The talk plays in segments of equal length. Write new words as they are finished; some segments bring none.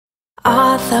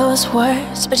All those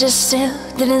words, but you still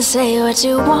didn't say what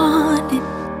you wanted.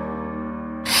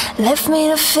 Left me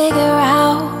to figure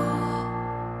out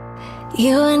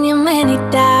you and your many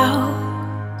doubts.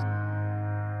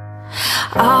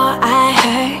 All I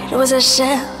heard was a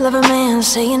shell of a man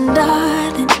saying,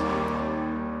 darling,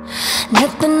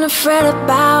 nothing to fret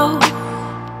about.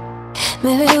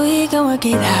 Maybe we can work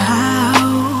it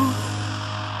out.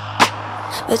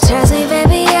 But trust me,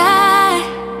 baby, I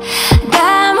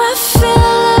got my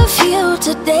fill of you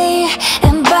today.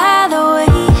 And by the way,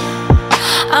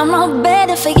 I'm not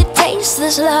better for your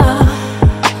tasteless love.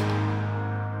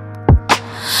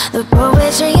 The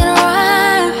poetry and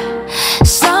rhyme,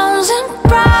 songs and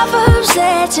proverbs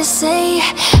that you say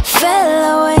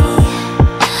fell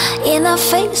away in the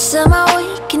face of my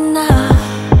waking up.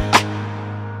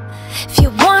 If you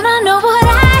wanna know what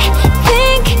I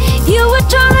think, you were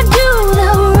trying to do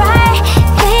the right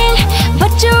thing,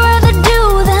 but you rather do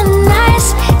the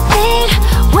nice thing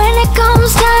when it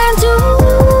comes time to.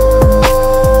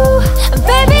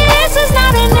 Baby, this is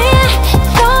not an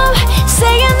anthem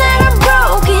saying that I'm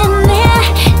broken and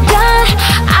done.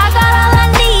 I got all I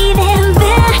need and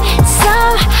then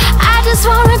some. I just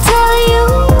wanna tell you,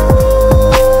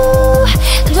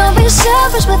 don't be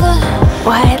selfish with a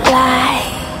white lie.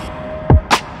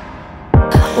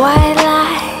 White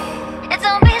lie,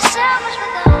 don't be selfish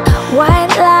with a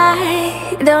white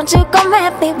lie. Don't you come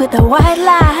at me with a white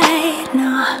lie,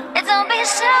 no. Don't be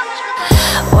selfish with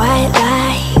a white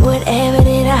lie. Whatever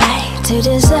did I to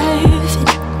deserve it?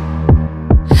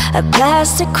 A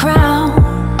plastic crown,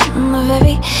 the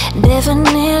very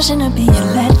definition of being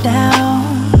let down.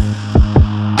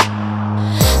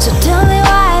 So tell me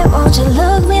why won't you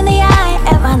look me in the eye?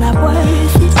 Am I not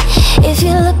worth it? If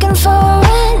you're looking for a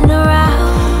runaround,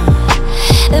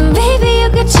 then baby you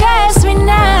could trust me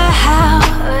now.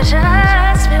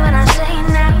 Trust me when I say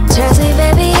now. Trust me,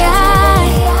 baby, I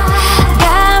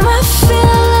got my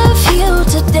fill of you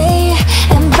today.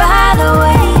 And by the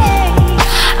way,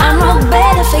 I'm no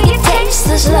better for your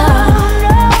tasteless love.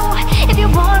 If you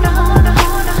wanna,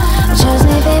 trust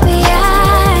me, baby, I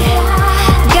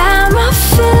got my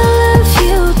fill of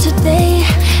you today.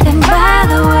 And by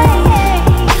the way,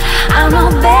 I'm no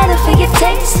better for your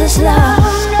tasteless love.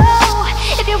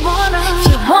 If you wanna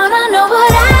know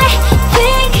what I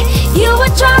think, you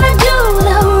were trying to do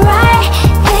the right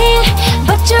thing,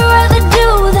 but you rather do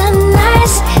the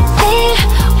nice thing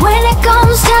when it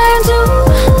comes time to.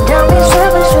 Don't be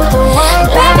selfish with the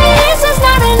white lie. Baby, this is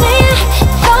not an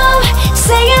anthem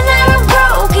saying that I'm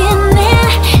broken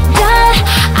and done.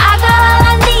 I got all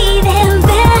I need and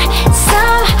then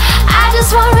some. I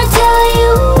just wanna tell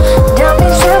you, don't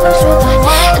be selfish with the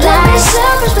white lie. Don't be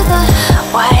selfish with the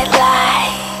white lie.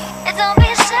 Don't be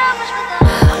selfish with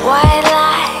the white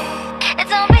lie.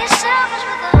 Don't be selfish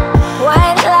with the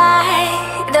white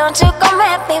lie. Don't you come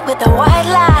at me with the white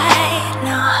lie,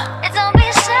 no. Don't be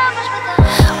selfish with the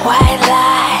white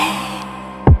lie.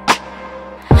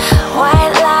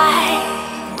 White lie.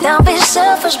 Don't be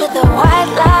selfish with the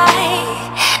white lie.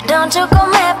 Don't you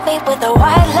come at me with the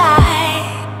white lie.